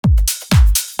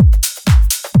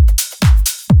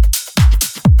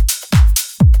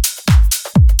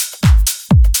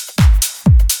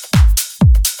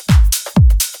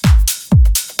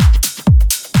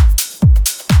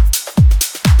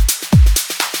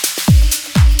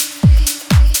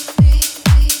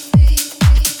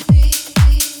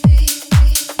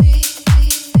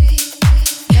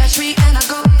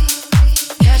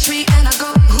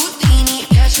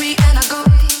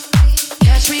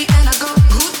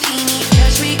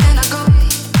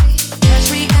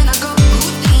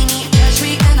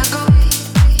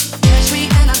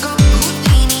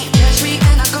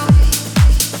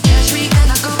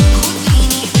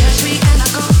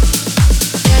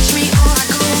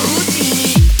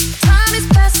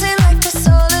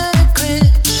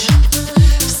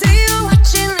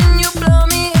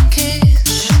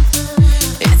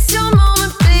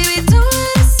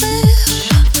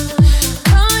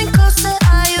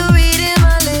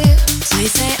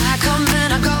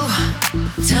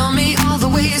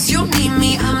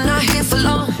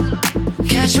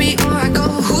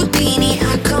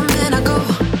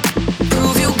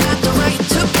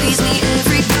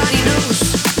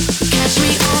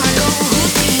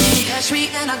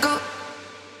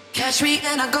Catch me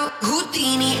and I go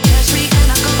Houdini. Catch me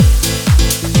and I go.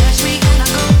 Catch me and I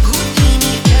go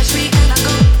Houdini. Catch me and I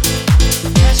go.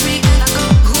 Catch me and I go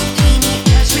Houdini.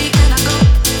 Catch me and I go.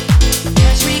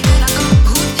 Catch me and I go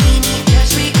Houdini.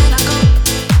 Catch me and I go.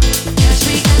 Catch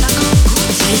me and I go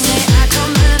Houdini. They say I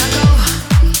come and I go.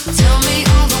 Tell me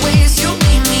all the ways you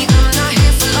need me. I'm not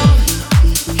here for long.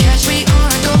 Catch me or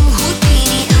I go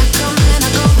Houdini. I come and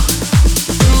I go.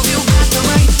 Prove you got the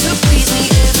right to please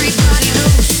me. Everybody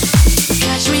knows.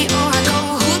 Catch me or I go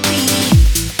Houdini.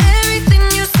 Everything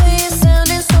you say is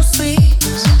sounding so sweet,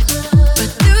 but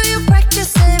do you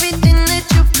practice everything that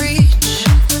you preach?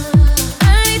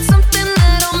 I need something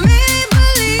that'll make me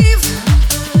believe.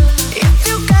 If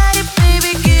you got it,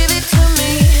 baby, give it to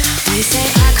me. They say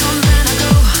I come and I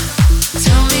go.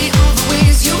 Tell me all the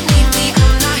ways you need me.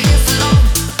 I'm not here for long.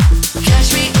 Catch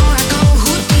me or I go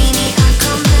Houdini. I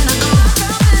come and I go.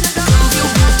 Prove you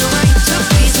got the right to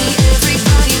please me.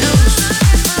 Everybody knows.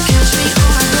 Catch me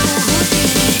or I go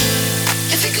Houdini.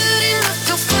 If you're good enough,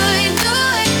 you'll find a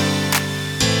way.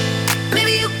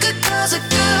 Maybe you could cause a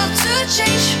girl to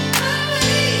change.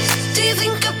 Do you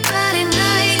think about it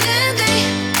night and day?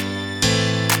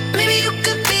 Maybe you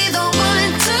could be the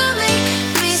one to make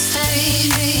me stay.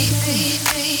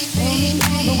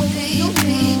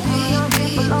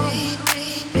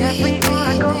 Catch me or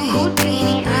I go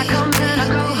Houdini. I come and I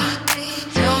go.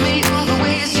 Tell me all the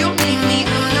ways you need me.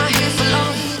 I'm not here for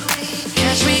long.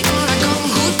 Catch me or I go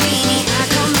Houdini. I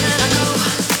come and I go.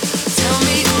 Tell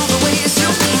me all the ways you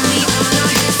need me. I'm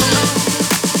not here for long.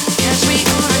 Catch me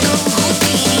or I go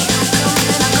Houdini. I come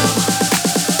and I go.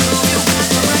 Prove you got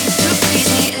the right to please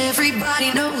me. Everybody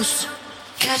knows.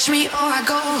 Catch me or I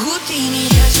go Houdini.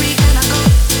 Catch me.